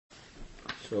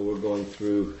So we're going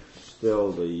through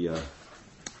still the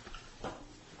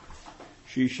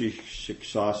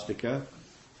Shikshastika,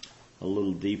 a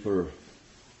little deeper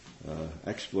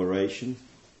exploration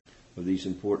of these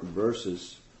important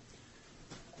verses.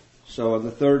 So in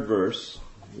the third verse,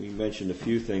 we mentioned a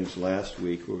few things last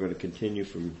week. We're going to continue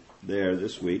from there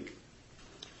this week.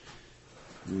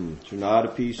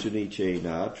 Trinadapi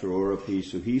sunichena, Trorapi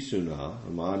suhisuna,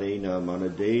 amanena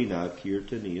manadena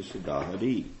kirtaniya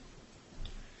sudahadi.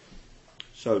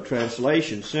 So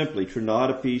translation simply,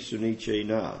 Trinadapi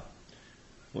sunichena.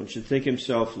 One should think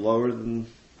himself lower than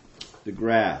the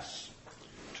grass.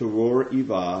 Toror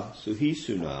iva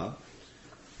suhisuna,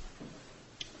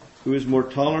 who is more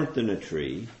tolerant than a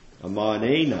tree.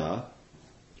 Amanena,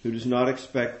 who does not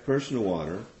expect personal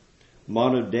honor.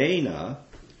 Manodena,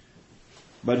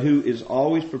 but who is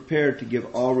always prepared to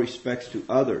give all respects to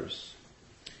others.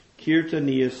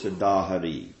 Kirtaniya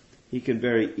sadahari, he can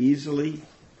very easily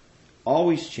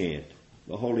always chant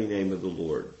the holy name of the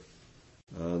Lord.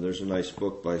 There's a nice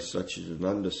book by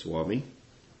Satchidananda Swami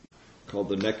called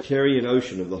The Nectarian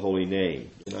Ocean of the Holy Name.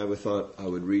 And I thought I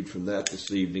would read from that this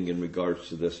evening in regards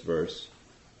to this verse.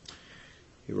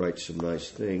 He writes some nice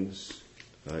things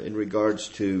in regards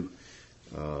to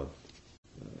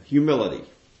humility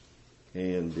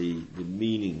and the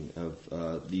meaning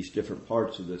of these different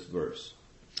parts of this verse.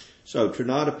 So,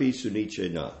 Trinadapi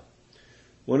sunichena,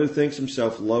 one who thinks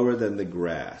himself lower than the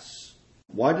grass.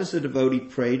 Why does the devotee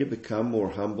pray to become more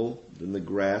humble than the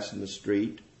grass in the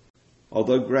street?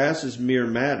 Although grass is mere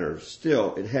matter,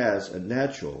 still it has a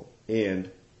natural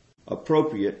and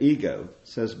appropriate ego,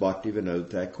 says Bhaktivinoda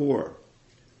Thakur.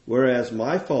 Whereas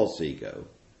my false ego,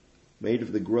 made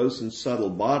of the gross and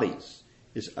subtle bodies,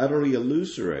 is utterly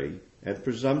illusory and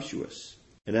presumptuous,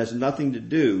 and has nothing to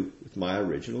do with my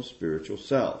original spiritual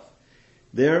self.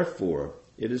 Therefore,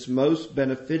 it is most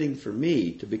benefiting for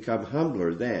me to become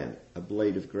humbler than a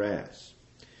blade of grass.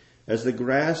 As the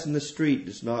grass in the street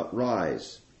does not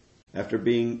rise after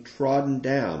being trodden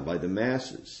down by the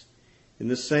masses, in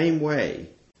the same way,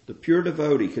 the pure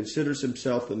devotee considers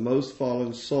himself the most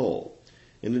fallen soul,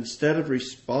 and instead of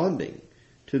responding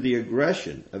to the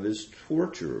aggression of his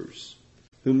torturers,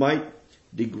 who might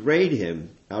degrade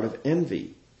him out of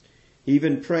envy, he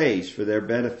even prays for their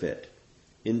benefit.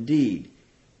 Indeed,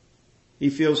 he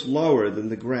feels lower than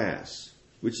the grass,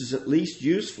 which is at least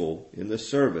useful in the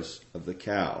service of the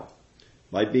cow,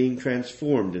 by being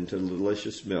transformed into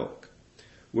delicious milk,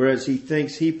 whereas he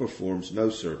thinks he performs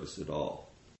no service at all.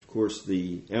 Of course,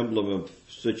 the emblem of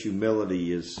such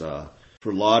humility is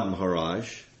Prahlad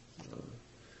Maharaj.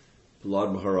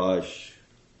 Prahlad Maharaj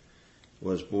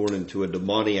was born into a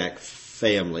demoniac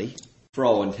family. For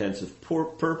all intents and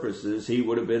purposes, he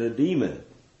would have been a demon.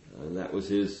 And that was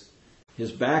his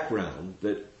background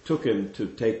that took him to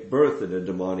take birth in a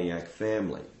demoniac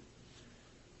family.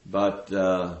 But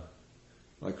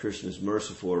by Krishna's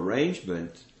merciful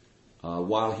arrangement,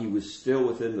 while he was still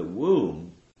within the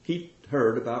womb, he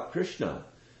heard about Krishna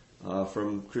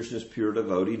from Krishna's pure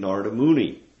devotee, Narada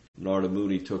Muni. Narada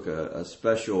Muni took a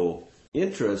special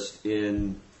interest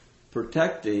in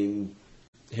protecting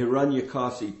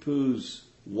Hiranyakasipu's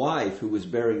wife, who was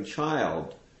bearing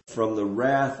child, from the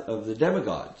wrath of the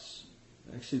demigods.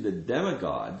 Actually, the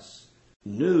demigods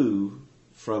knew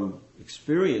from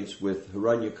experience with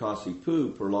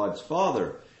Hiranyakasipu, Prahlad's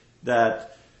father,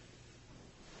 that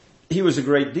he was a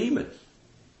great demon.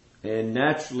 And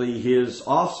naturally, his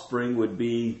offspring would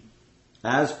be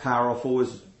as powerful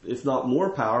as, if not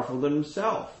more powerful than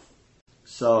himself.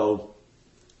 So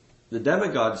the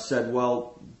demigods said,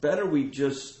 well, better we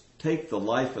just take the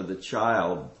life of the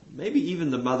child, maybe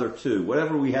even the mother too.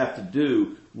 Whatever we have to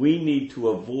do, we need to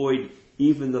avoid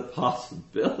even the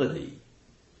possibility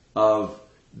of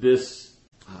this,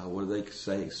 what do they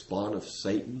say, spawn of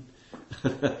Satan?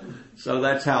 So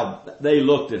that's how they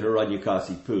looked at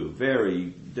Hiranyakasipu,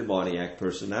 very demoniac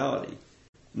personality.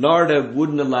 Narada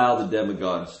wouldn't allow the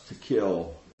demigods to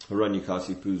kill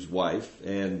Hiranyakasipu's wife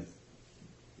and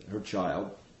her child,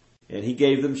 and he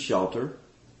gave them shelter,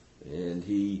 and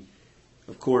he,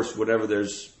 of course, whenever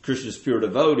there's Krishna's pure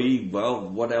devotee, well,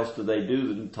 what else do they do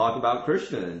than talk about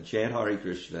Krishna and chant Hare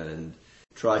Krishna and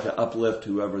try to uplift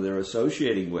whoever they're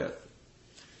associating with?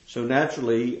 So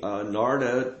naturally,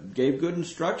 Narada gave good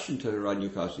instruction to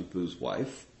Hiranyakasipu's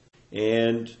wife,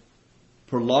 and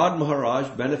Prahlad Maharaj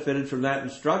benefited from that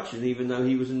instruction even though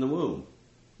he was in the womb.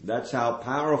 That's how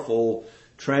powerful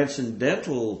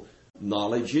transcendental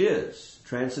knowledge is.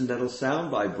 Transcendental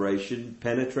sound vibration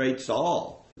penetrates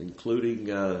all, including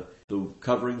the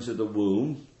coverings of the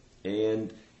womb,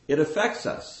 and it affects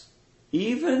us.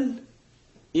 Even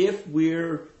if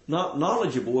we're not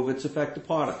knowledgeable of its effect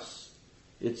upon us.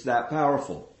 It's that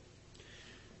powerful.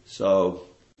 So,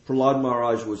 Prahlad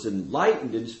Maharaj was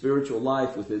enlightened in spiritual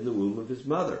life within the womb of his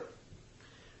mother.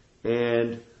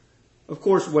 And, of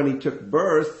course, when he took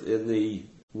birth in the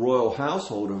royal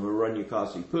household of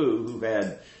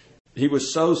Hiranyakasipu, he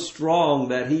was so strong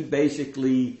that he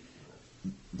basically,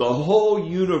 the whole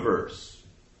universe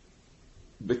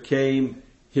became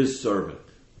his servant.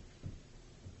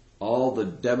 All the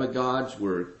demigods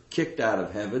were kicked out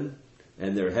of heaven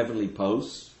and their heavenly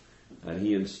posts, and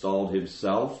he installed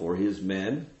himself or his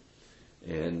men,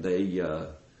 and they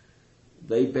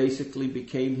basically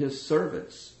became his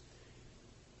servants.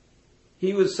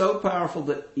 He was so powerful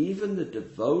that even the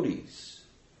devotees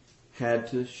had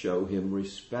to show him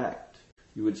respect.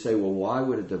 You would say, well, why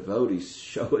would a devotee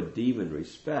show a demon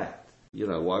respect?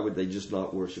 Why would they just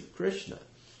not worship Krishna?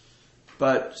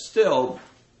 But still,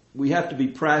 we have to be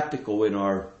practical in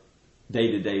our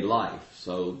day-to-day life.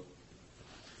 So,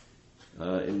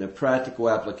 in the practical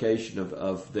application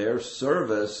of their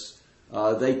service,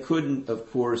 they couldn't,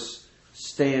 of course,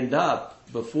 stand up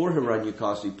before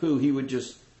Hiranyakasipu. He would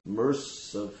just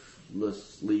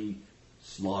mercilessly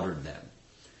slaughter them.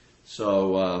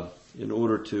 So, in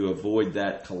order to avoid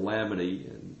that calamity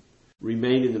and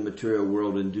remain in the material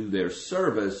world and do their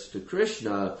service to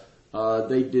Krishna,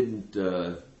 they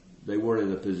weren't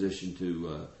in a position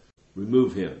to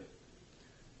remove him.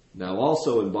 Now,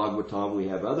 also in Bhagavatam, we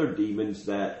have other demons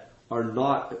that were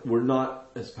not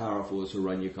as powerful as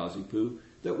Hiranyakasipu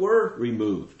that were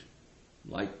removed,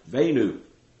 like Venu.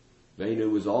 Venu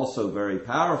was also very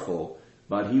powerful,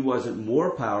 but he wasn't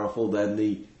more powerful than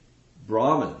the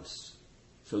Brahmins.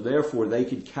 So therefore, they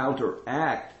could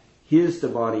counteract his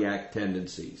demoniac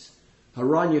tendencies.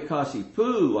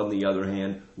 Hiranyakasipu, on the other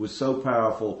hand, was so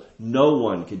powerful, no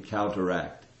one could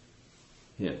counteract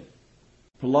him.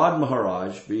 Prahlad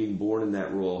Maharaj, being born in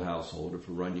that royal household of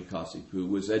Hiranyakasipu,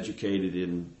 was educated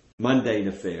in mundane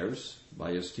affairs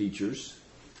by his teachers.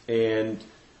 And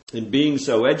in being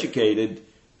so educated,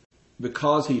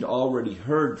 because he'd already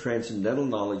heard transcendental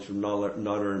knowledge from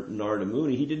Narada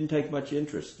Muni, he didn't take much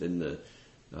interest in the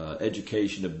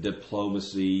education of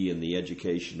diplomacy and the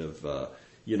education of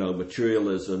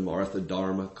materialism, artha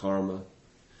dharma, karma,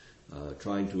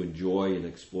 trying to enjoy and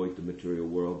exploit the material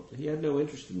world. He had no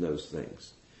interest in those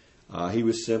things. He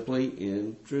was simply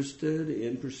interested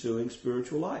in pursuing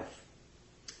spiritual life.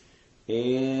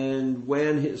 And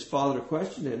when his father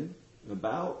questioned him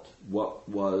about what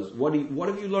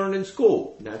have you learned in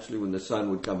school? Naturally, when the son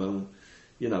would come home,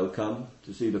 come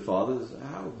to see the father,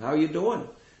 how are you doing?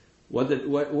 What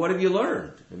have you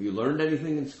learned? Have you learned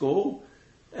anything in school?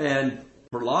 And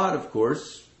Prahlad, of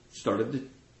course, started to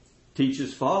teach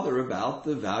his father about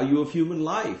the value of human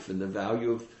life and the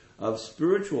value of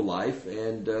spiritual life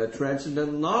and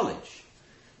transcendental knowledge.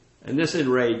 And this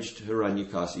enraged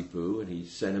Hiranyakasipu, and he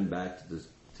sent him back to the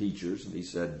teachers, and he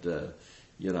said,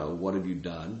 what have you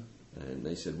done? And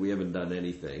they said, we haven't done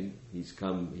anything.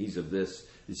 He's of this.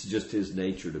 It's just his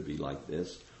nature to be like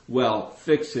this. Well,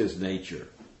 fix his nature.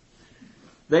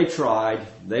 They tried.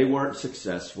 They weren't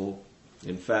successful.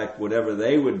 In fact, whenever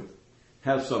they would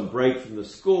have some break from the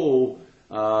school,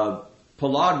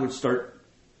 Prahlad would start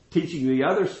teaching the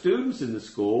other students in the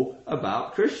school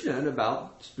about Krishna and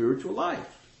about spiritual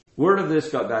life. Word of this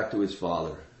got back to his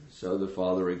father. So the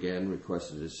father again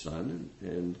requested his son,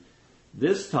 and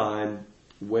this time,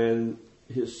 when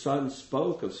his son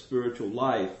spoke of spiritual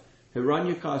life,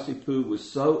 Hiranyakasipu was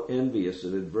so envious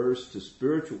and adverse to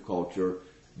spiritual culture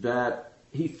that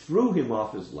he threw him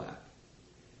off his lap.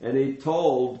 And he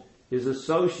told his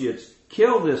associates,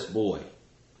 kill this boy.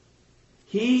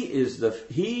 He is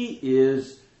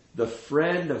the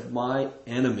friend of my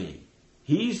enemy.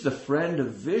 He's the friend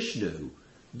of Vishnu.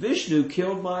 Vishnu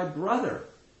killed my brother.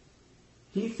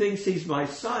 He thinks he's my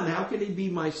son. How can he be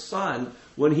my son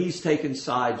when he's taken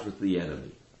sides with the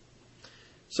enemy?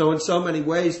 So in so many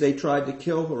ways, they tried to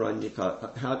kill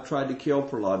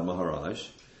Prahlad Maharaj.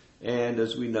 And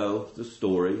as we know the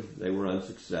story, they were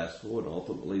unsuccessful, and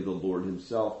ultimately the Lord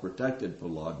himself protected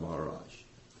Prahlad Maharaj.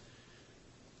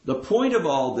 The point of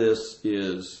all this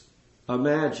is,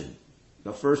 imagine.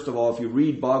 Now, first of all, if you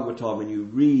read Bhagavatam and you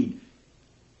read,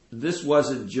 this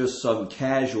wasn't just some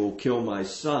casual kill my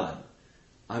son.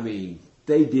 I mean,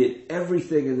 they did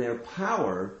everything in their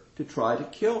power to try to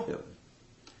kill him.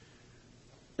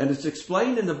 And it's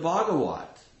explained in the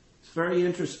Bhagavat. It's very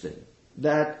interesting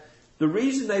that the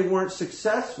reason they weren't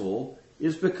successful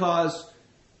is because,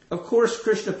 of course,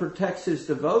 Krishna protects his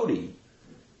devotee,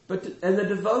 and the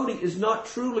devotee is not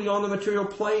truly on the material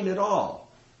plane at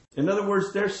all. In other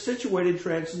words, they're situated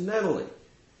transcendentally.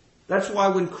 That's why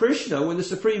when the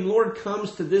Supreme Lord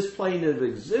comes to this plane of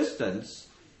existence,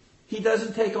 he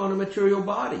doesn't take on a material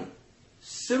body.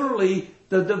 Similarly,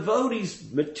 the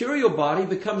devotee's material body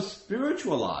becomes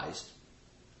spiritualized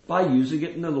by using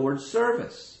it in the Lord's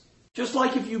service. Just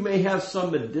like if you may have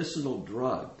some medicinal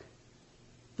drug.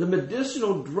 The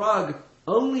medicinal drug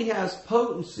only has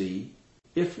potency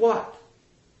if what?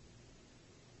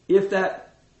 If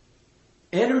that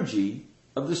energy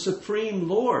of the Supreme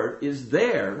Lord is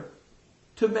there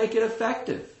to make it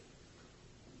effective.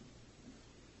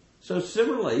 So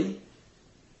similarly,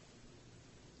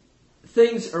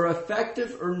 things are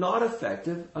effective or not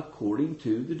effective according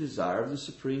to the desire of the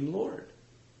Supreme Lord.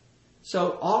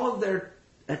 So all of their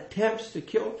attempts to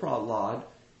kill Prahlad,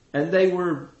 and they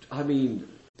were,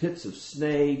 pits of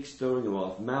snakes, throwing him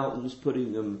off mountains,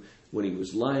 putting him, when he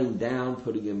was lying down,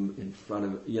 putting him in front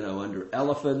of, under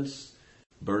elephants,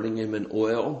 burning him in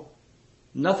oil.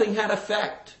 Nothing had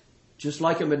effect. Just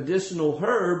like a medicinal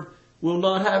herb will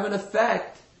not have an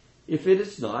effect if it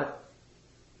is not,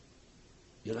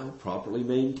 properly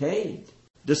maintained.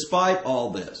 Despite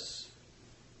all this,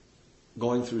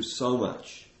 going through so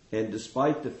much, and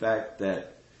despite the fact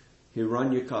that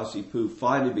Hiranyakasipu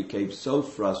finally became so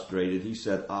frustrated, he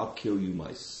said, I'll kill you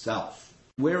myself.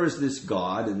 Where is this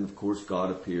God? And of course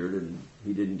God appeared and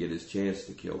he didn't get his chance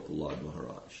to kill Prahlad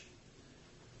Maharaj.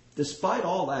 Despite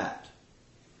all that,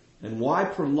 and why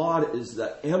Prahlad is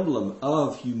the emblem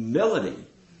of humility,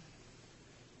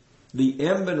 the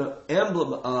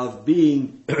emblem of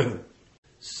being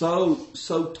so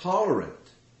tolerant,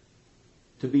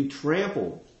 to be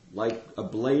trampled like a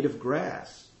blade of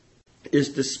grass, is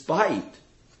despite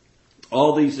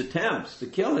all these attempts to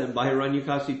kill him by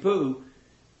Hiranyakasipu,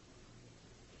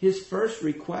 his first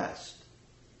request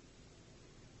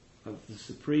of the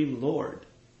Supreme Lord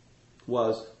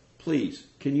was, please,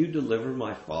 can you deliver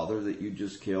my father that you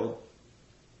just killed?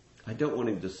 I don't want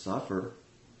him to suffer.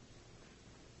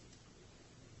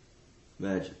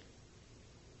 Imagine.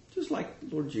 Just like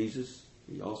Lord Jesus,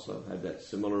 he also had that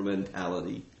similar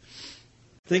mentality.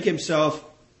 Think himself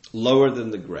lower than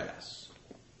the grass.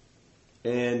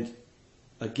 And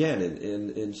again,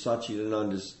 in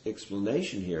Satchidananda's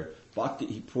explanation here,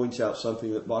 he points out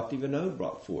something that Bhaktivinoda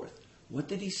brought forth. What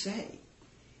did he say?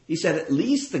 He said, at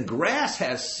least the grass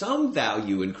has some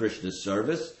value in Krishna's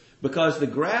service, because the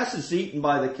grass is eaten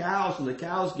by the cows, and the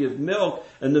cows give milk,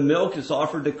 and the milk is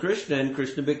offered to Krishna, and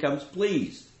Krishna becomes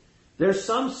pleased. There's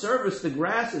some service the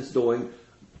grass is doing.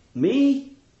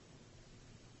 Me,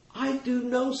 I do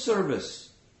no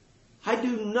service. I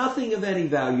do nothing of any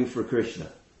value for Krishna.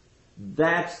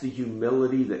 That's the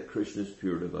humility that Krishna's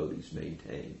pure devotees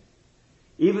maintain.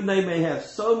 Even they may have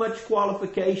so much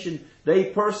qualification, they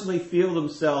personally feel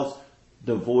themselves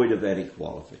devoid of any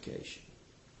qualification.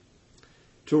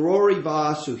 Torori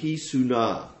va suhi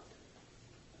suna.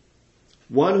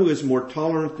 One who is more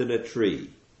tolerant than a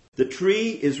tree. The tree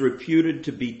is reputed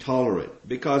to be tolerant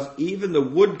because even the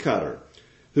woodcutter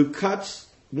who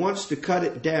wants to cut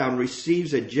it down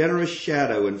receives a generous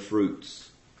shadow and fruits.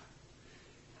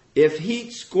 If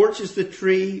heat scorches the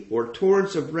tree or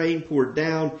torrents of rain pour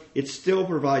down, it still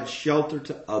provides shelter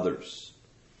to others.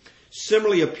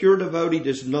 Similarly, a pure devotee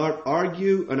does not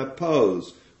argue and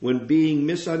oppose when being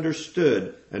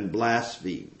misunderstood and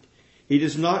blasphemed. He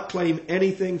does not claim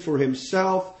anything for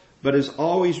himself, but is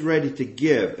always ready to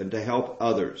give and to help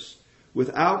others.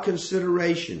 Without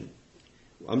considering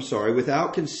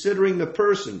the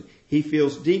person, he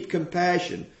feels deep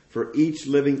compassion for each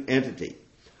living entity,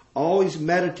 always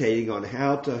meditating on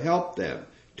how to help them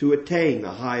to attain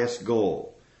the highest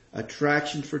goal,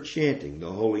 attraction for chanting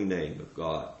the holy name of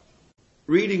God.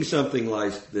 Reading something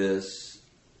like this,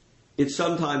 it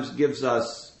sometimes gives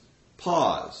us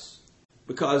pause,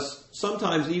 because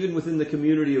sometimes even within the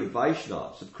community of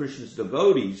Vaishnavas, of Krishna's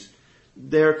devotees,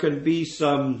 there can be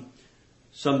some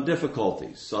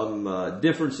difficulties, some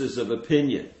differences of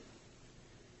opinion.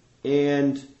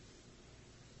 And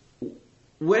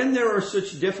when there are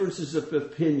such differences of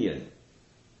opinion,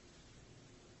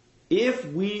 if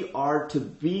we are to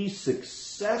be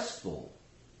successful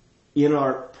in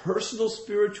our personal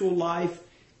spiritual life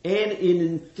and in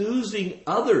enthusing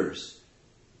others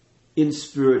in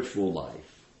spiritual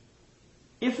life,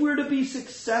 if we're to be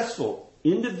successful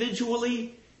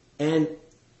individually and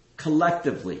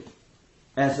collectively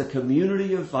as a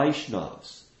community of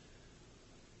Vaishnavas,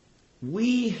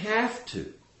 we have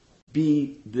to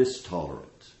be this tolerant.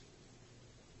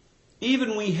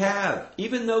 Even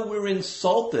though we're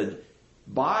insulted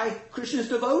by Krishna's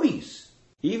devotees,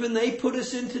 even they put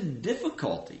us into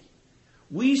difficulty,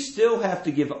 we still have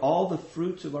to give all the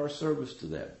fruits of our service to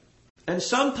them. And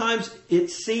sometimes it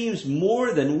seems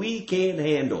more than we can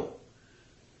handle.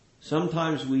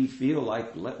 Sometimes we feel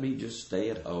like, let me just stay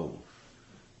at home.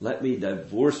 Let me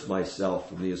divorce myself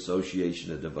from the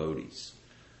association of devotees.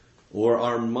 Or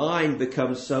our mind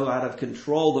becomes so out of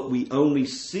control that we only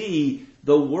see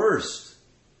the worst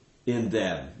in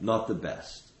them, not the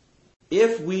best.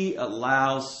 If we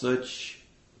allow such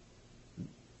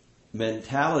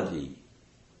mentality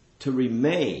to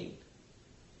remain,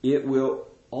 it will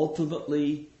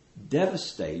ultimately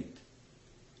devastate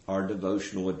our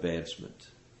devotional advancement.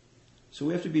 So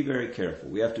we have to be very careful.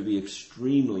 We have to be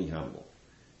extremely humble.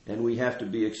 And we have to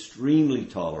be extremely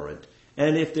tolerant.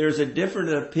 And if there's a different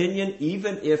opinion,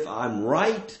 even if I'm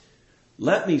right,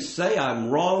 let me say I'm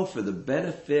wrong for the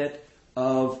benefit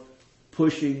of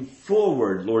pushing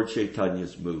forward Lord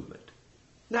Chaitanya's movement.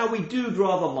 Now, we do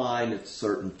draw the line at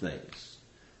certain things.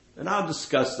 And I'll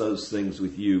discuss those things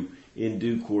with you in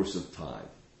due course of time.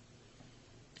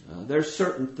 There's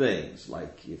certain things,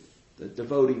 like if the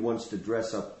devotee wants to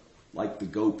dress up like the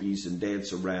gopis and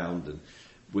dance around and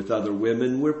with other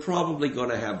women, we're probably going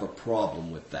to have a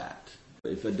problem with that.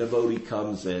 If a devotee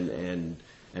comes and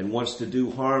wants to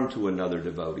do harm to another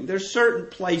devotee, there's certain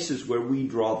places where we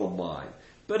draw the line.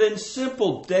 But in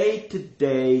simple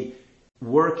day-to-day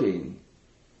working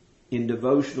in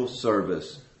devotional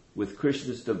service with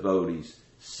Krishna's devotees,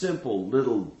 simple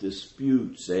little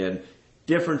disputes and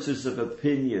differences of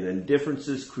opinion and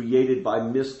differences created by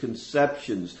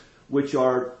misconceptions, which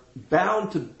are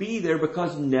bound to be there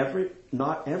because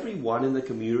not everyone in the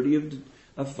community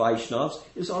of Vaishnavas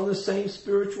is on the same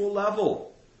spiritual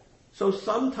level. So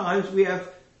sometimes we have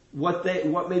what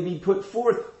may be put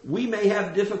forth, we may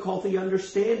have difficulty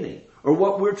understanding. Or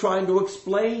what we're trying to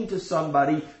explain to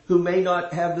somebody who may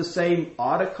not have the same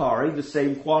adhikari, the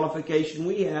same qualification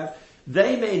we have,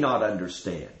 they may not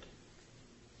understand.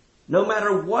 No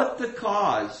matter what the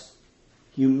cause,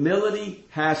 humility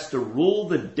has to rule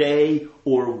the day,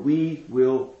 or we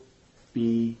will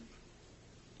be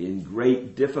in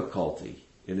great difficulty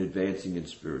in advancing in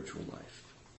spiritual life.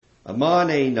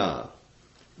 Amanena,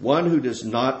 one who does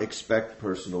not expect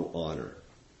personal honor.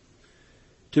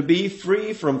 To be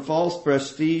free from false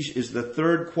prestige is the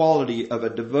third quality of a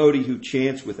devotee who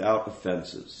chants without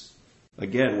offenses.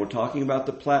 Again, we're talking about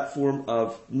the platform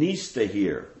of Nistha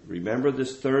here. Remember,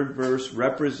 this third verse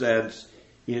represents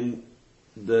in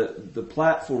the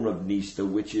platform of Nistha,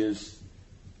 which is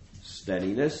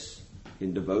steadiness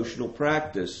in devotional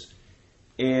practice.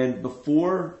 And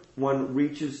before one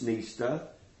reaches Nistha,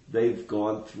 they've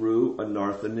gone through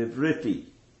Anartha Nivritti.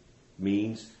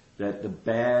 Means that the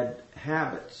bad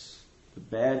habits, the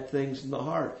bad things in the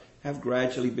heart, have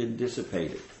gradually been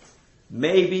dissipated.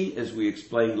 Maybe, as we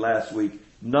explained last week,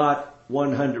 not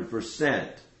 100%,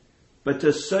 but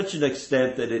to such an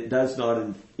extent that it does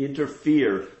not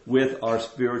interfere with our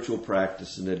spiritual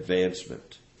practice and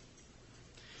advancement.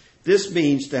 This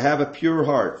means to have a pure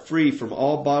heart, free from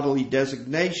all bodily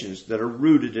designations that are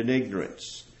rooted in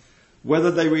ignorance,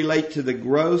 whether they relate to the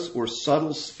gross or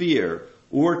subtle sphere,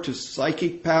 or to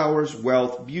psychic powers,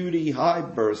 wealth, beauty, high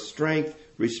birth, strength,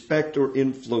 respect, or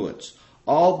influence.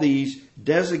 All these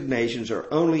designations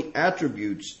are only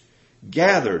attributes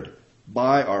gathered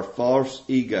by our false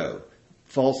ego.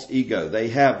 They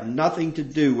have nothing to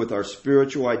do with our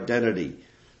spiritual identity.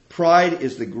 Pride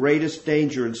is the greatest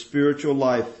danger in spiritual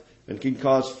life and can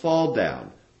cause fall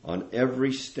down on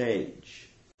every stage.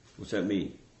 What's that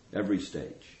mean? Every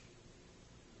stage.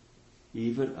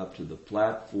 Even up to the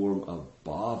platform of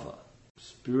bhava,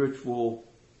 spiritual,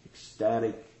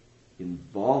 ecstatic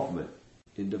involvement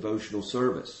in devotional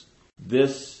service.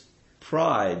 This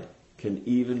pride can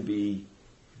even be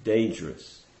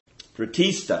dangerous.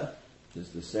 Pratista is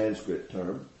the Sanskrit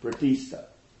term, pratista.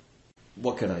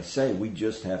 What can I say? We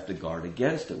just have to guard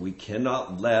against it. We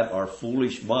cannot let our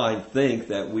foolish mind think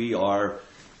that we are,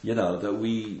 that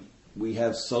we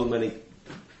have so many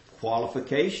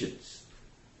qualifications.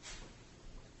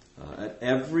 At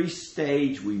every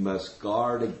stage, we must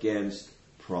guard against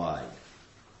pride.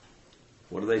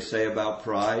 What do they say about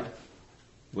pride?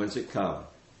 Whence it come?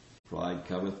 Pride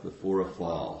cometh before a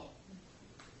fall.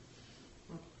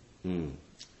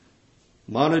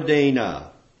 Manadena,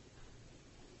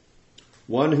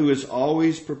 one who is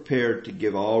always prepared to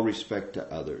give all respect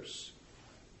to others.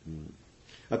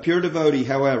 A pure devotee,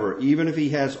 however, even if he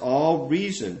has all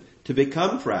reason to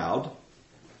become proud,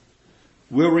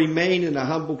 will remain in a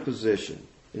humble position.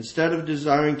 Instead of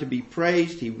desiring to be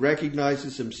praised, he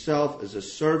recognizes himself as a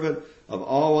servant of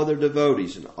all other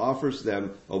devotees and offers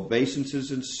them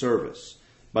obeisances and service.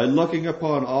 By looking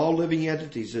upon all living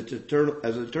entities as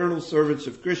eternal servants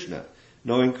of Krishna,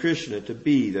 knowing Krishna to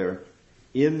be their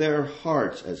in their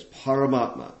hearts as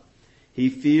Paramatma. He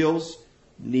feels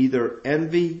neither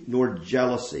envy nor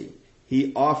jealousy.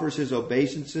 He offers his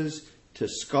obeisances to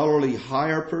scholarly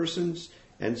higher persons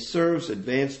and serves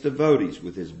advanced devotees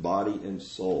with his body and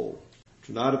soul.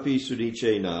 Trinadapi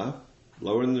Sunichena,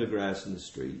 lower than the grass in the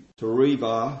street.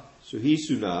 Toriva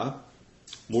Suhisuna,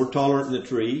 more tolerant than the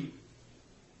tree.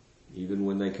 Even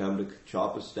when they come to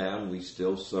chop us down, we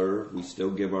still serve, we still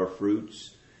give our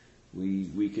fruits.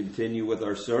 We continue with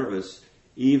our service,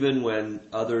 even when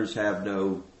others have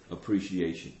no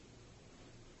appreciation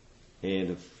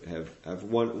and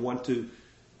want to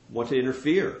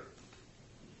interfere.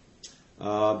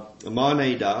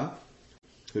 Amaneda,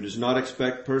 who does not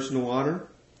expect personal honor.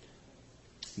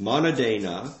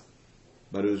 Manadena,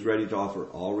 but who is ready to offer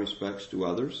all respects to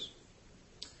others.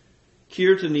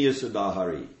 Kirtaniya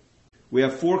Sadahari. We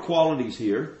have 4 qualities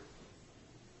here.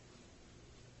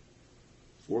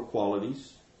 4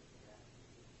 qualities.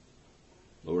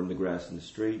 Lower than the grass in the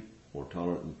street, more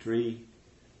tolerant than the tree,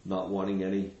 not wanting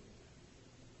any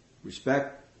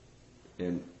respect,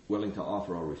 and willing to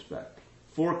offer all respect.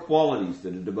 4 qualities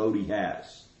that a devotee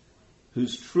has,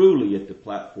 who's truly at the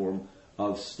platform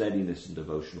of steadiness and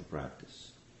devotional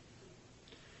practice.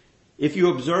 If you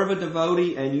observe a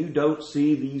devotee and you don't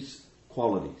see these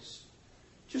qualities,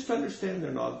 just understand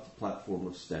they're not at the platform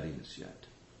of steadiness yet.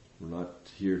 We're not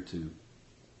here to...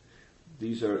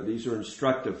 These are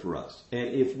instructive for us. And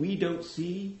if we don't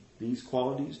see these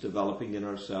qualities developing in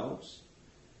ourselves,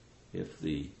 if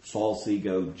the false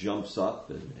ego jumps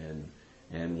up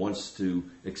and wants to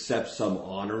accept some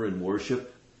honor and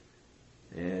worship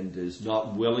and is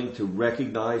not willing to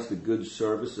recognize the good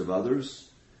service of others,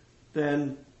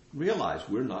 then realize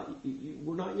we're not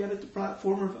yet at the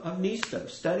platform of nista,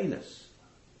 steadiness.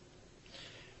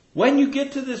 When you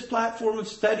get to this platform of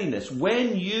steadiness,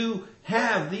 when you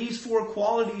have these 4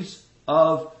 qualities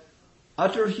of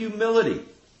utter humility,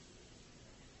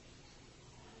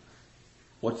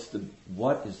 what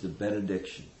is the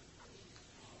benediction?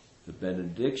 The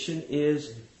benediction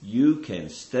is you can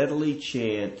steadily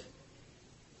chant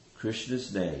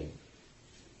Krishna's name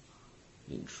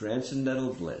in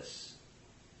transcendental bliss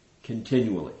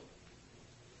continually.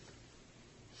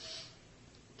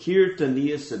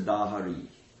 Kirtaniya Sadahari.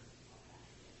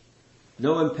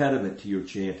 No impediment to your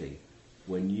chanting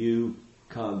when you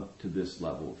come to this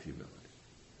level of humility.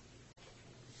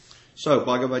 So,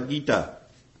 Bhagavad Gita,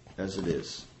 as it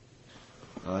is.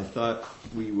 I thought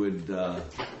we would...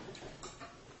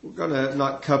 we're going to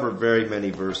not cover very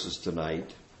many verses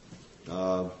tonight.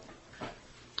 We're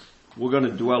going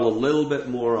to dwell a little bit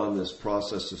more on this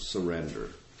process of surrender.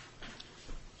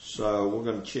 So we're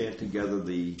going to chant together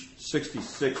the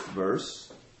 66th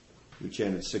verse. We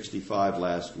chanted 65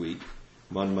 last week.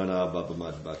 Manmana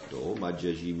Bhavamad Bhakto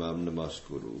Majajimam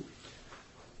Namaskuru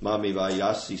Mami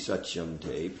Vayasi Satyam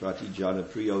Te Pratijana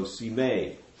Priyo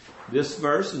Sime. This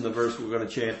verse and the verse we're going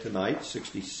to chant tonight,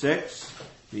 66,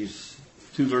 these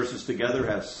 2 verses together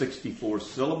have 64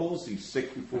 syllables. These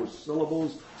 64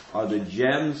 syllables are the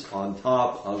gems on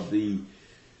top of the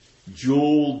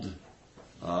jeweled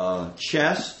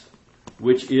chest,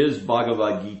 which is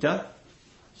Bhagavad Gita.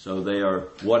 So they are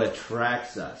what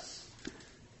attracts us.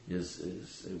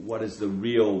 Is what is the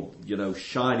real,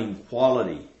 shining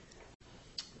quality.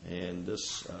 And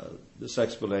this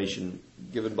explanation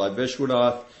given by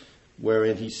Vishwanath,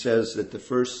 wherein he says that the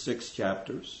first 6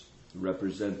 chapters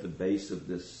represent the base of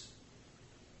this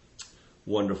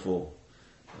wonderful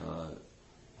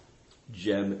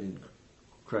gem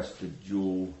encrusted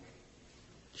jewel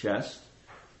chest,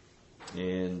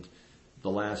 and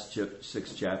the last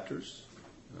 6 chapters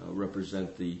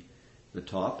represent the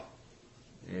top.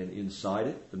 And inside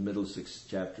it, the middle 6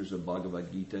 chapters of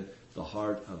Bhagavad Gita, the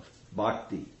heart of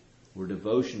bhakti, where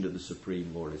devotion to the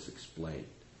Supreme Lord is explained.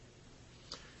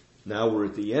 Now we're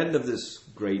at the end of this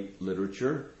great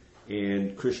literature,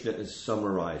 and Krishna is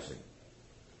summarizing.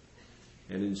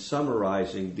 And in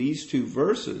summarizing, these 2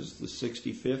 verses, the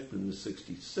 65th and the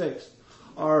 66th,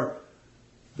 are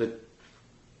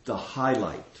the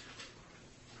highlight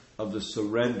of the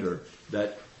surrender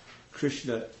that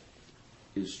Krishna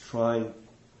is trying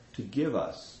to give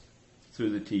us through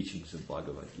the teachings of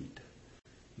Bhagavad Gita.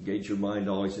 Engage your mind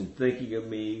always in thinking of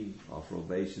me, offer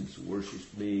obeisance, worship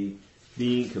me,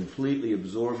 being completely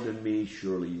absorbed in me,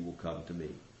 surely you will come to me.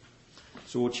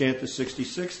 So we'll chant the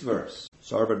 66th verse.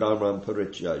 Sarvadharman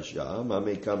parityajya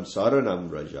mamekam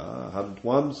saranam raja ham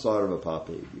tvam sarva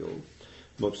papebhyo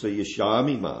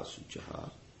moksayashyami ma suchaha.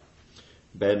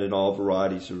 Abandon all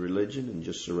varieties of religion and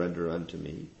just surrender unto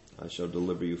me. I shall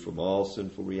deliver you from all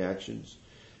sinful reactions.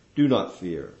 Do not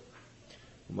fear.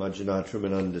 Majana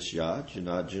Trimanandasya,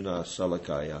 Jana Jana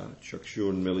Salakaya,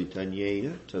 Chakshun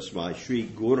Militanyena, Tasmai Shri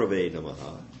Gurave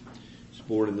Namaha. I was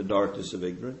born in the darkness of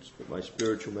ignorance, but my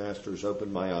spiritual master has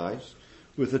opened my eyes.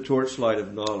 With the torchlight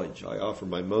of knowledge, I offer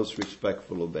my most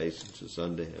respectful obeisances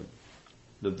unto him.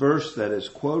 The verse that is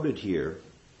quoted here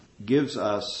gives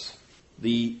us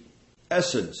the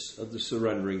essence of the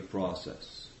surrendering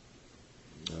process.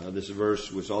 This verse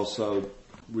was also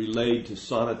relayed to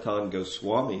Sanatana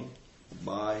Goswami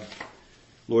by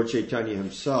Lord Chaitanya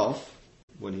himself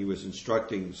when he was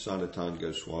instructing Sanatana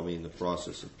Goswami in the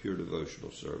process of pure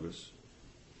devotional service.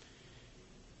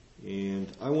 And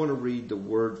I want to read the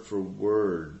word for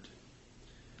word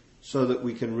so that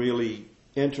we can really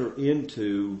enter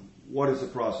into what is the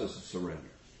process of surrender.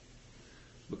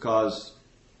 Because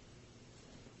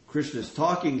Krishna is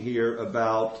talking here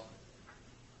about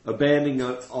abandoning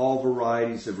all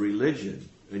varieties of religion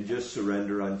and just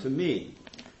surrender unto me.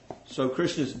 So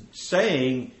Krishna is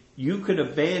saying you can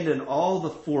abandon all the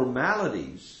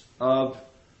formalities of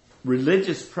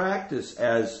religious practice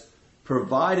as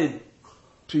provided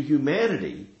to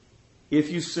humanity if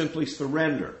you simply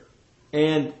surrender.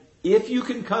 And if you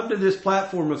can come to this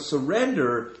platform of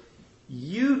surrender,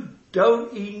 you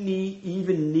don't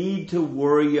even need to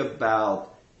worry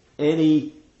about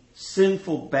any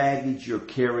sinful baggage you're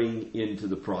carrying into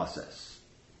the process.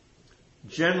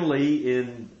 Generally,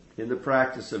 in the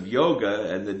practice of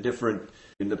yoga and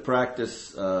in the practice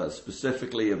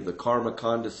specifically of the Karma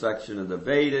Kanda section of the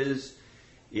Vedas,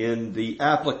 in the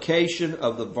application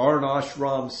of the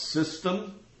Varnashram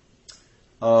system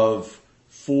of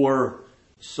 4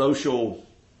 social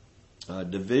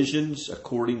divisions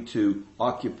according to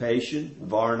occupation,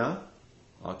 Varna,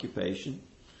 occupation,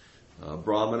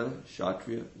 Brahmana,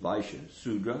 Kshatriya, Vaishya,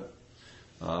 Sudra,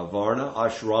 Varna,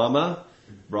 Ashrama,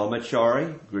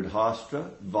 Brahmachari, Gridhastra,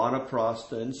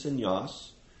 Vanaprastha, and Sannyas,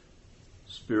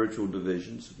 spiritual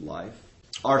divisions of life,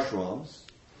 ashrams,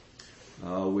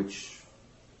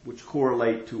 which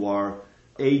correlate to our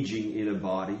aging in a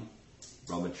body.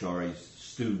 Brahmachari's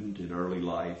student in early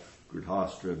life,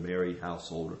 Gridhastra, married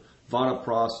householder,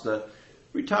 Vanaprastha,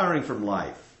 retiring from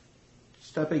life,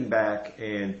 stepping back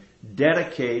and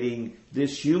dedicating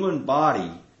this human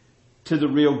body to the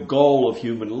real goal of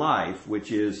human life,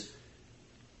 which is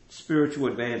spiritual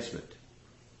advancement.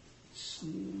 It's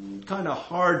kind of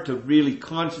hard to really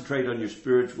concentrate on your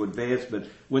spiritual advancement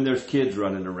when there's kids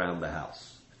running around the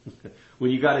house.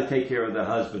 When you got to take care of the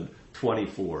husband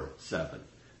 24/7.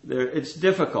 It's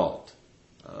difficult.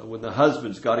 When the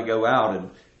husband's got to go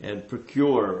out and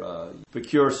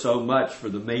procure so much for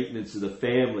the maintenance of the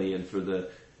family and for the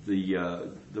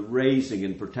raising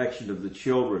and protection of the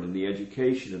children and the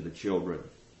education of the children.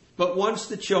 But once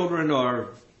the children are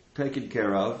taken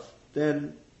care of,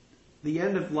 then the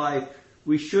end of life,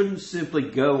 we shouldn't simply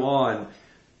go on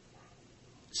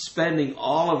spending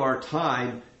all of our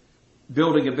time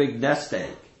building a big nest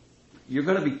egg. You're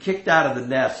going to be kicked out of the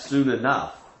nest soon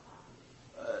enough.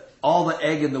 All the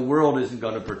egg in the world isn't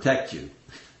going to protect you.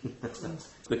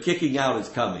 The kicking out is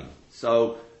coming.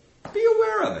 So be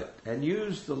aware of it and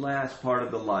use the last part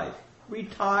of the life.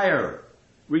 Retire.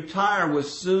 Retire as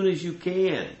soon as you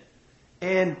can.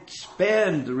 And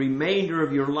spend the remainder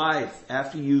of your life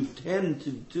after you tend to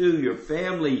do your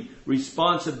family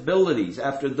responsibilities,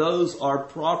 after those are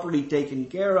properly taken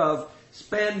care of,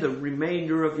 spend the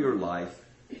remainder of your life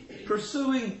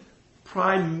pursuing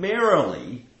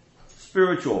primarily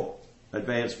spiritual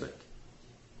advancement.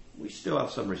 We still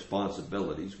have some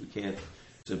responsibilities. We can't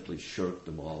simply shirk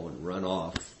them all and run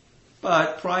off.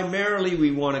 But primarily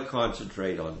we want to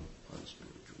concentrate on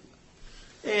spiritual life.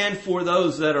 And for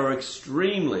those that are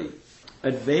extremely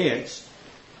advanced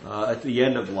at the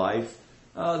end of life,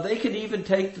 they can even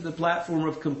take to the platform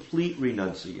of complete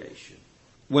renunciation.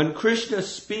 When Krishna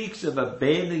speaks of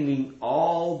abandoning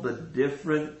all the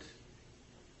different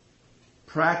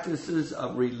practices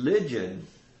of religion,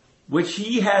 which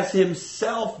he has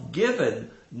himself given,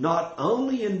 not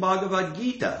only in Bhagavad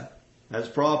Gita, as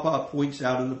Prabhupada points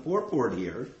out in the purport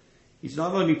here, he's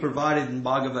not only provided in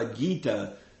Bhagavad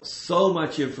Gita so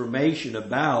much information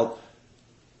about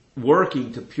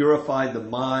working to purify the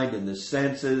mind and the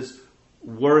senses,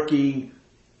 working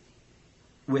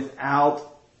without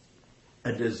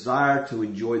a desire to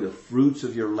enjoy the fruits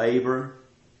of your labor,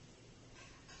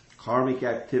 karmic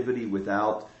activity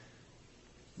without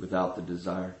the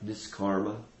desire,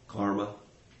 niskarma, karma.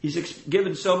 He's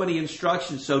given so many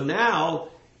instructions. So now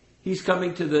he's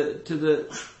coming to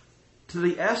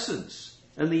the essence,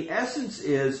 and the essence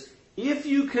is if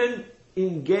you can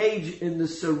engage in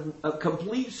the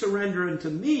complete surrender unto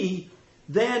me,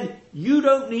 then you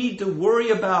don't need to worry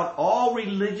about all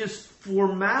religious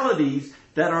formalities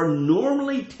that are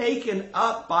normally taken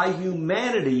up by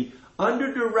humanity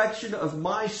under direction of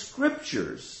my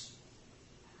scriptures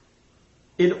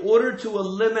in order to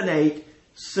eliminate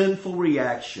sinful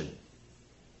reaction.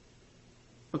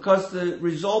 Because the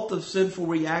result of sinful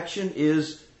reaction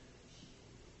is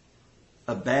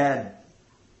a bad,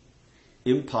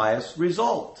 impious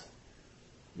result.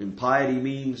 Impiety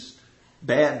means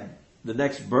bad. The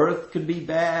next birth can be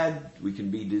bad. We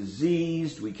can be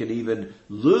diseased. We can even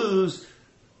lose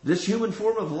this human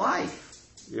form of life.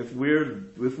 If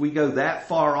we go that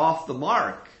far off the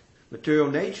mark, material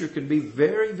nature can be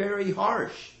very, very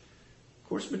harsh. Of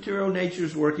course, material nature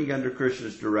is working under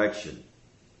Krishna's direction.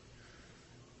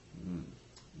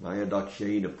 Maya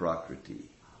dakshena prakriti.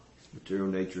 Material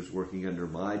nature is working under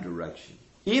my direction.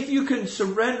 If you can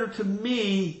surrender to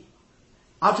me,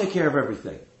 I'll take care of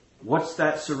everything. What's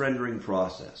that surrendering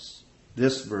process?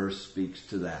 This verse speaks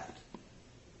to that.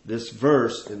 This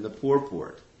verse in the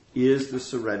purport is the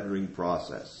surrendering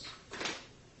process.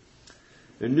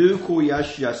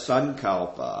 Anukuyasya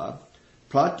sankalpa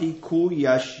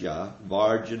pratikuyasya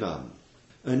varjanam.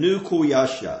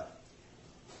 Anukuyasya,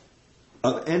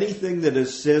 of anything that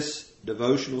assists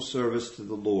devotional service to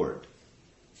the Lord.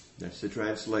 That's the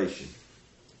translation.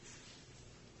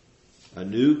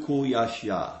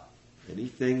 Anukuyasya,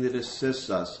 anything that assists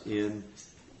us in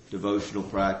devotional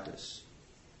practice.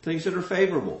 Things that are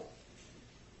favorable.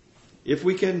 If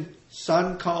we can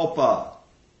sankalpa,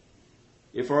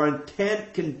 if our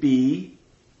intent can be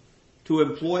to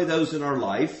employ those in our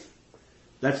life,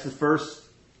 that's the first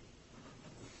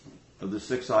of the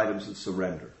 6 items of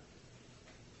surrender.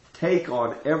 Take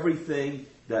on everything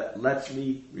that lets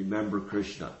me remember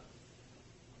Krishna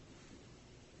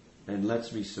and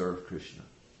lets me serve Krishna.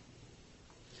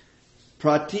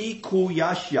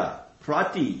 Pratikuyasya,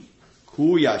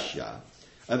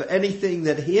 of anything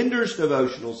that hinders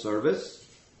devotional service.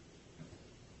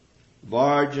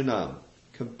 Varjanam,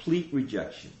 complete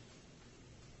rejection.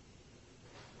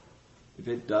 If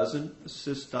it doesn't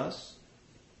assist us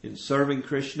in serving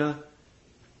Krishna,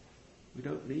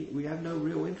 we have no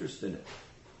real interest in it.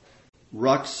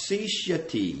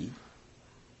 Raksishyati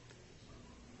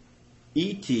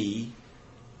iti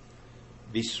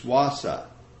viswasa,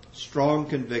 strong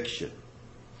conviction.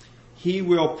 He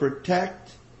will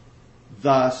protect,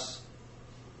 thus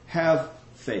have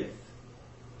faith.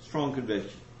 Strong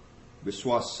conviction.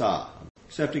 Viswasa.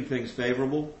 Accepting things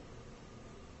favorable,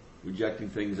 rejecting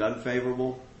things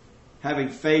unfavorable. Having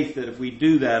faith that if we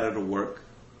do that, it'll work.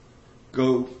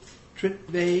 Go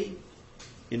tritve,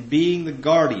 in being the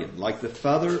guardian, like the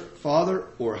father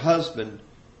or husband,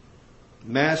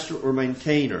 master or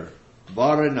maintainer.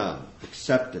 Varanam,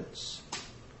 acceptance.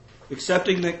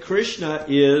 Accepting that Krishna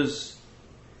is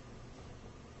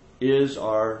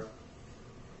our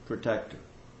protector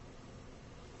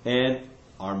and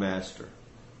our master.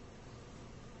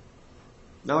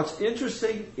 Now it's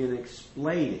interesting in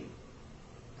explaining.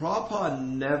 Prabhupada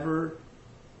never,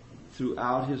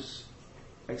 throughout his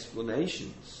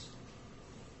explanations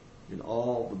in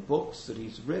all the books that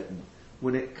he's written,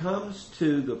 when it comes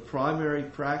to the primary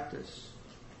practice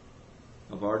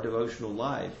of our devotional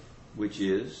life, which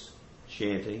is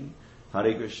chanting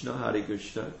Hare Krishna,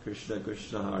 Krishna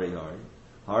Krishna, Hare Hare,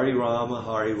 Hare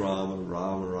Rama,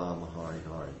 Rama Rama, Hare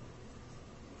Hare.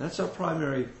 That's our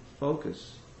primary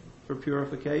focus for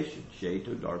purification.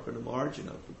 Sheto Darpana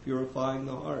Marjana, for purifying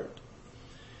the heart.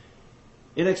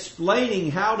 In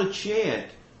explaining how to chant,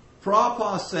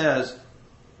 Prabhupada says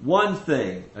one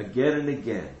thing again and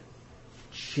again.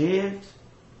 Chant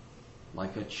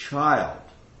like a child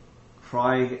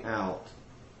crying out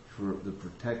for the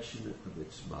protection of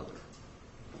its mother.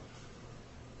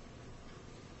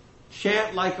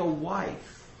 Chant like a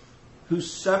wife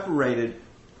who's separated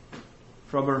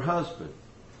from her husband,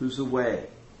 who's away.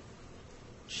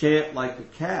 Chant like a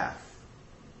calf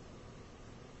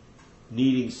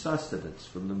needing sustenance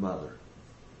from the mother.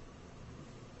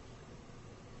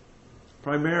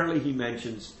 Primarily he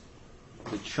mentions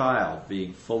the child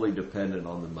being fully dependent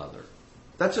on the mother.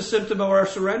 That's a symptom of our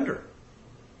surrender.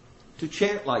 To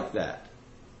chant like that.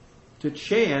 To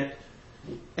chant,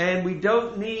 and we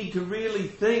don't need to really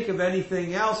think of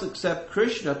anything else except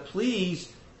Krishna,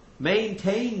 please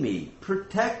maintain me,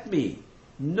 protect me,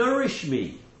 nourish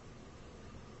me.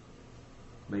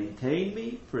 Maintain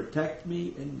me, protect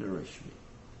me, and nourish me.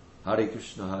 Hare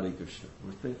Krishna, Hare Krishna.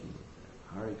 We're thinking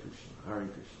of that. Hare Krishna, Hare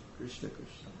Krishna, Krishna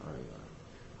Krishna, Hare Hare.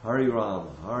 Hare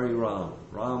Rama, Hare Rama,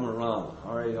 Rama Rama,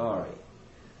 Hare Hare.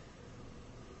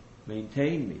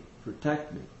 Maintain me,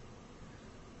 protect me,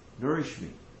 nourish me.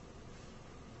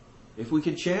 If we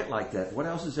can chant like that, what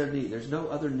else is there need? There's no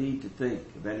other need to think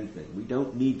of anything. We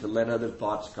don't need to let other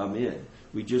thoughts come in.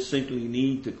 We just simply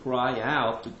need to cry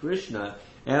out to Krishna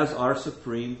as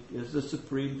the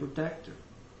supreme protector.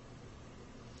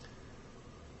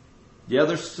 The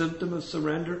other symptom of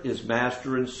surrender is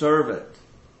master and servant.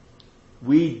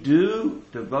 We do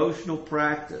devotional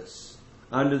practice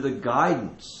under the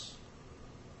guidance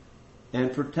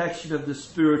and protection of the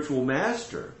spiritual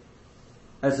master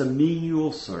as a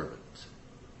menial servant.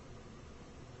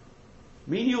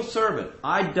 Menial servant,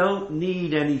 I don't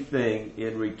need anything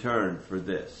in return for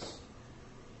this.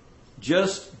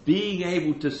 Just being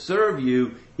able to serve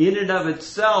you in and of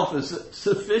itself is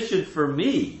sufficient for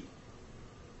me.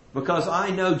 Because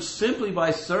I know simply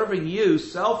by serving you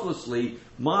selflessly,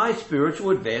 my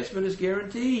spiritual advancement is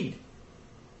guaranteed.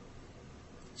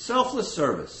 Selfless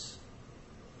service.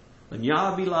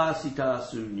 Anyavilasita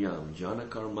sunyam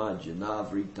janakarma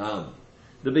janavritam.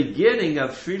 The beginning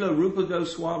of Srila Rupa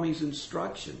Goswami's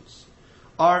instructions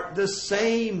are the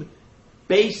same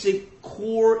basic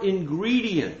core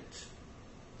ingredient.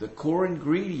 The core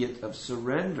ingredient of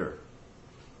surrender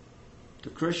to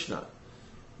Krishna.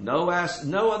 No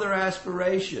other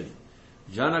aspiration.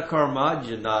 Janakarma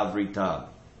janavritam.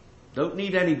 Don't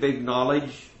need any big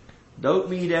knowledge.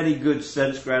 Don't need any good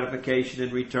sense gratification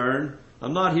in return.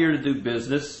 I'm not here to do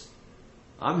business.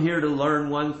 I'm here to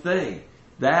learn one thing.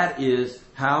 That is,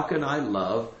 how can I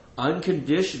love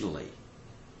unconditionally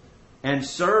and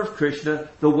serve Krishna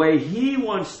the way He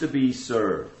wants to be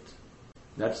served?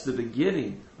 That's the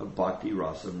beginning of Bhakti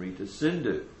Rasamrita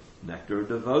Sindhu, Nectar of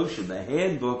Devotion, the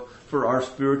handbook for our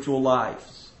spiritual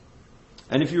lives.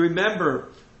 And if you remember,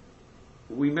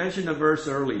 we mentioned a verse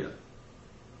earlier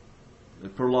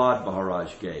that Prahlad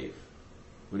Maharaj gave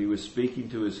when he was speaking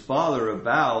to his father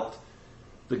about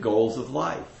the goals of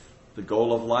life. The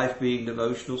goal of life being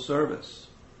devotional service.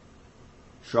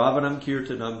 Shravanam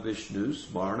Kirtanam Vishnu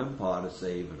Smarnam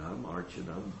Padasevanam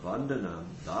Archanam Vandanam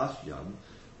Dasyam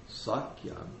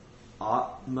Sakyam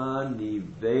Atma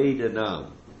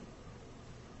Nivedanam.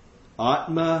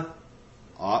 Atma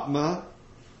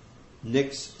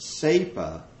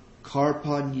Niksepa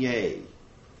Karpanye.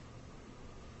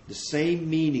 The same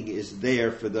meaning is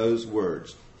there for those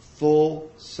words.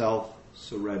 Full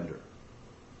self-surrender.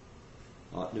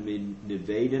 Atma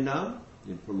Nivedanam,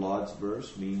 in Prahlad's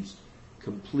verse, means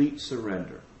complete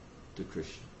surrender to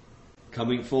Krishna.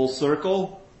 Coming full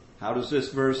circle, how does this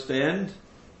verse end?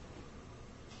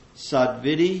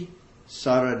 Sadvidi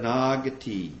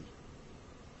Saranagati.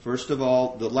 First of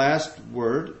all, the last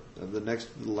word of the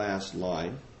next to the last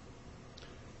line.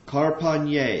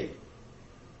 Karpanye.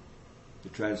 The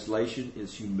translation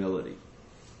is humility.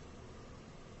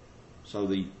 So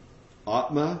the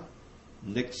Atma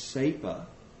Niksepa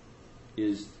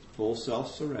is full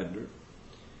self-surrender.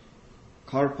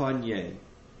 Karpanye,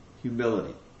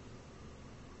 humility.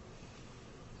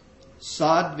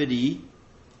 Satvidi,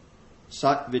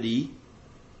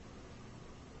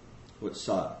 what's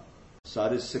sad?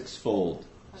 Sad is sixfold.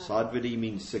 Satvidi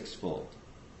means sixfold.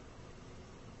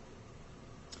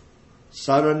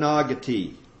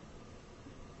 Saranagati.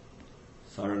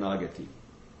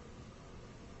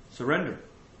 Surrender.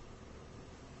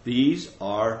 These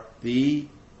are the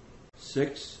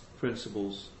 6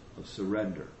 principles of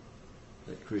surrender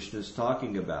that Krishna is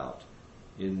talking about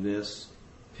in this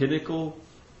pinnacle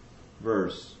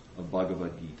verse of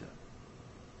Bhagavad Gita.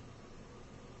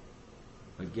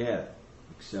 Again,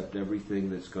 accept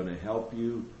everything that's going to help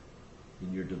you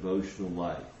in your devotional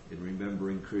life, in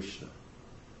remembering Krishna.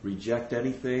 Reject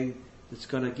anything that's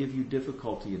going to give you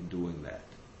difficulty in doing that.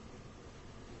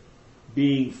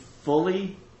 Being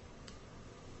fully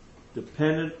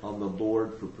dependent on the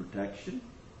Lord for protection,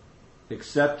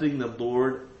 accepting the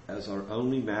Lord as our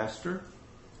only master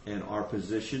and our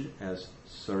position as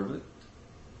servant.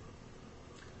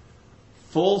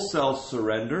 Full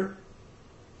self-surrender,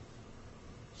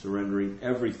 surrendering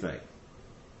everything.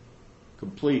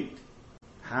 Complete.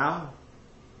 How?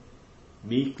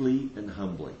 Meekly and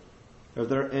humbly. Are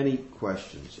there any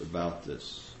questions about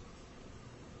this?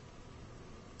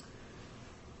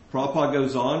 Prabhupada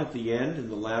goes on at the end, in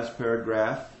the last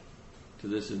paragraph, to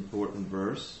this important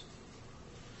verse,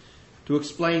 to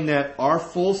explain that our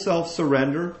full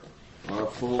self-surrender,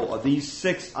 these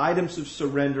 6 items of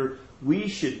surrender, we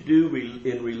should do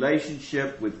in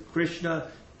relationship with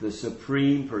Krishna, the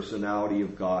Supreme Personality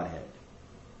of Godhead.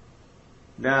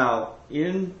 Now,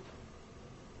 in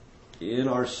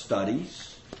our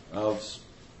studies of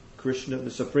Krishna,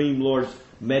 the Supreme Lord's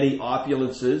many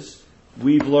opulences,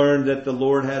 we've learned that the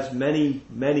Lord has many,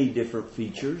 many different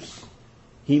features.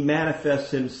 He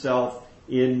manifests Himself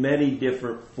in many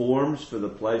different forms for the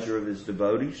pleasure of his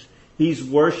devotees. He's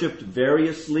worshipped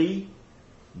variously.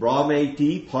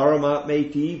 Brahmeti,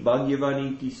 Paramatmeti,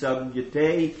 Bhagyavaniti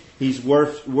Samyate. He's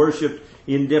worshipped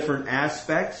in different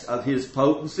aspects of his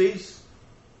potencies.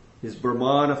 His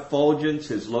Brahman effulgence,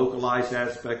 his localized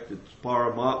aspect of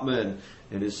Paramatma,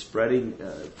 and his spreading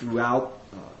throughout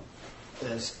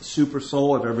as super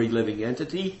soul of every living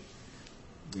entity,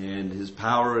 and his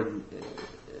power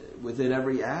within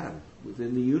every atom,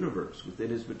 within the universe, within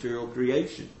his material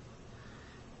creation.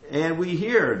 And we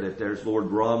hear that there's Lord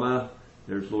Brahma,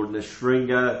 there's Lord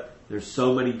Nrsinga, there's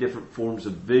so many different forms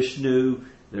of Vishnu.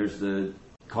 There's the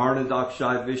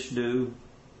Karnadakshay Vishnu,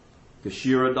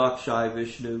 Kashiradakshay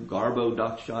Vishnu,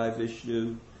 Garbhodakshay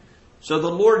Vishnu. So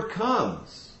the Lord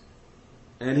comes,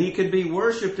 and he can be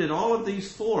worshipped in all of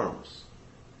these forms.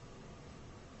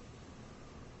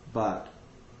 But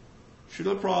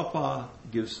Srila Prabhupada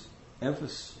gives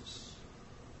emphasis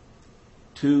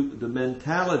to the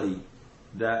mentality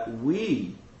that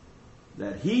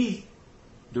he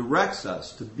directs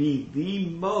us to be the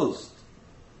most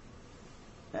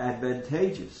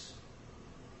advantageous.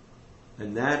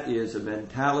 And that is a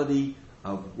mentality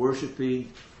of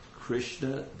worshiping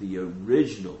Krishna, the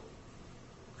original.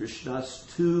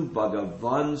 Krishnastu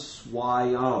Bhagavan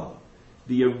Swayam,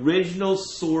 the original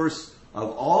source of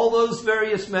all those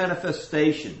various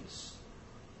manifestations,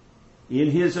 in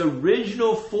his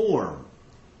original form,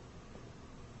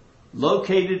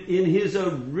 located in his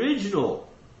original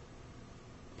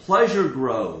pleasure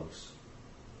groves,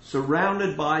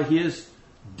 surrounded by his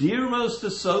dearmost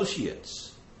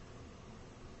associates,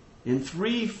 in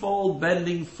threefold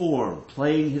bending form,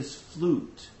 playing his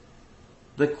flute,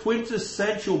 the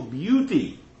quintessential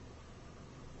beauty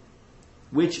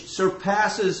which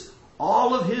surpasses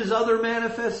all of his other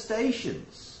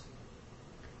manifestations,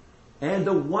 and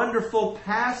the wonderful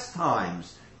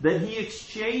pastimes that he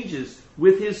exchanges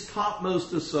with his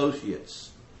topmost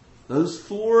associates. Those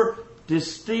four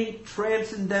distinct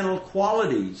transcendental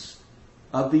qualities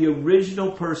of the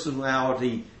original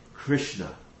personality,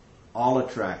 Krishna, all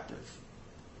attractive.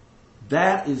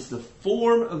 That is the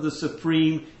form of the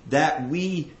Supreme that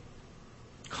we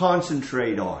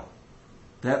concentrate on,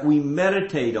 that we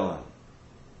meditate on,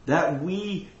 that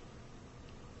we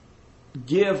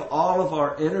give all of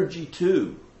our energy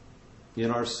to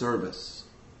in our service.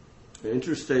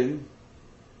 Interesting,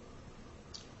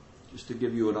 just to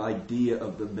give you an idea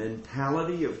of the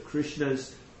mentality of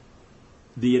Krishna's,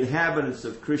 the inhabitants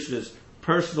of Krishna's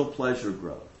personal pleasure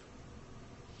grove.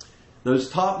 Those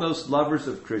topmost lovers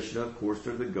of Krishna, of course,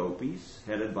 are the gopis,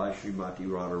 headed by Srimati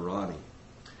Radharani.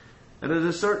 And at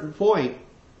a certain point,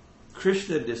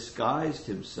 Krishna disguised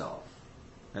himself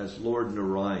as Lord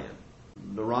Narayan.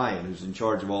 Narayan, who's in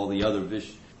charge of all the other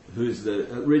Vishnu, who's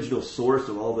the original source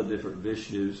of all the different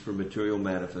Vishnus for material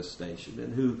manifestation,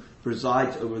 and who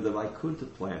presides over the Vaikuntha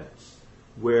planets,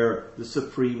 where the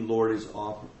Supreme Lord is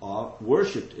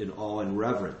worshipped in awe and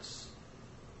reverence,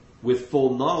 with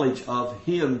full knowledge of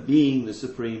him being the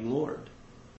Supreme Lord.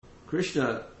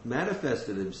 Krishna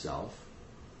manifested himself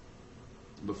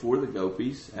before the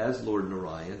gopis as Lord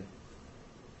Narayan,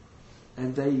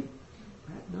 and they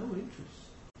had no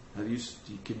interest.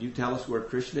 Can you tell us where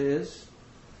Krishna is?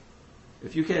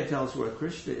 If you can't tell us where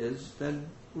Krishna is, then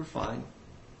we're fine.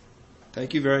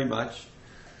 Thank you very much.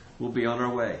 We'll be on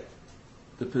our way.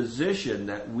 The position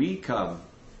that we come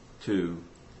to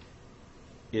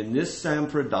in this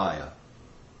Sampradaya,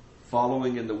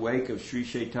 following in the wake of Sri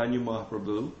Chaitanya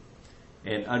Mahaprabhu,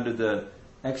 and under the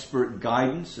expert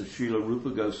guidance of Srila Rupa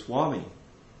Goswami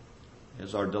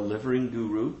as our delivering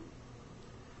guru,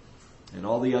 and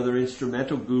all the other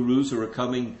instrumental gurus who are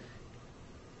coming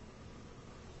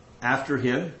after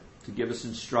him to give us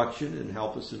instruction and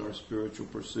help us in our spiritual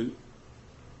pursuit,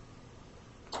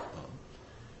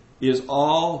 is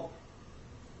all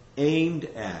aimed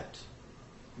at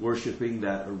worshiping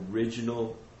that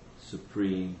original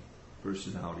Supreme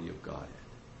Personality of Godhead,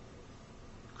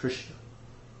 Krishna.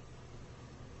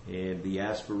 And the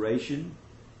aspiration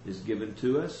is given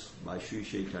to us by Sri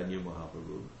Chaitanya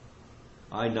Mahaprabhu.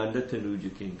 I Nanda Tanuja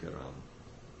Kinkaram,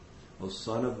 O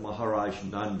son of Maharaj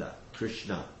Nanda,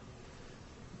 Krishna.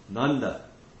 Nanda,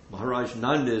 Maharaj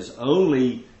Nanda is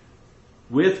only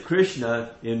with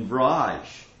Krishna in Braj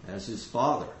as his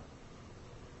father.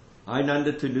 I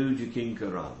Nanda Tanuja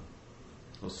Kinkaram,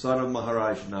 O son of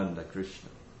Maharaj Nanda, Krishna.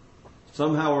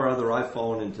 Somehow or other I've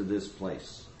fallen into this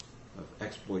place of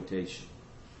exploitation.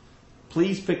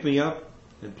 Please pick me up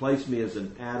and place me as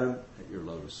an atom at your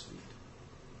lotus feet.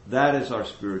 That is our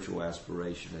spiritual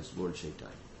aspiration as Lord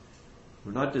Chaitanya.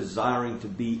 We're not desiring to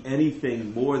be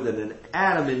anything more than an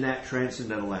atom in that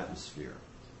transcendental atmosphere.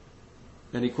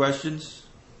 Any questions?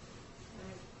 I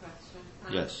have a question.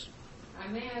 Yes. I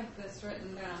may have this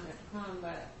written down at home,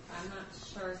 but I'm not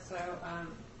sure. So,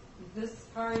 this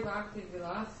Pari Bhakti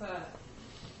Vilasa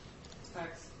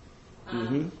text,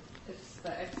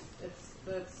 it's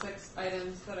the 6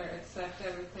 items that are accept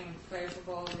everything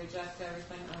favorable, reject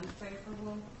everything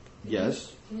unfavorable.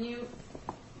 Yes. Can you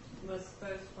list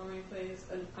those for me, please?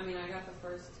 And, I mean, I got the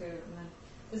first 2, and then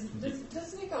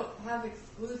does Nico have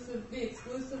be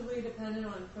exclusively dependent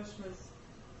on Krishna's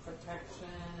protection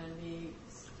and be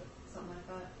something like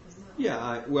that? Isn't that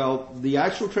Yeah, well, the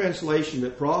actual translation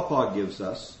that Prabhupada gives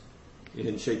us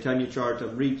in Chaitanya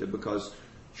Charitamrita, because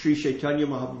Sri Chaitanya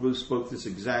Mahaprabhu spoke this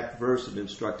exact verse in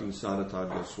instructing Sanatana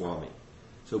Goswami.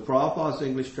 So Prabhupada's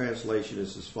English translation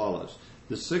is as follows.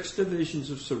 The 6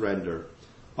 divisions of surrender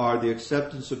are the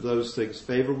acceptance of those things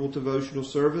favorable to devotional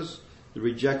service, the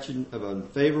rejection of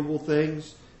unfavorable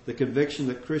things, the conviction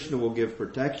that Krishna will give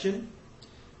protection,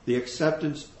 the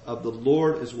acceptance of the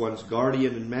Lord as one's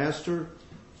guardian and master,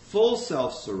 full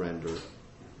self-surrender,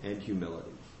 and humility.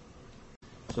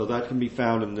 So that can be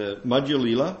found in the Madhya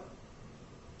Lila,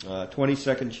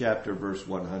 22nd chapter, verse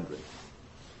 100.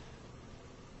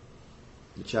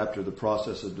 The chapter of the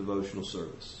process of devotional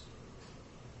service.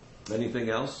 Anything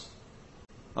else?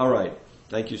 All right.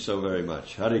 Thank you so very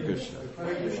much. Hare Krishna.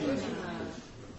 Hare Krishna.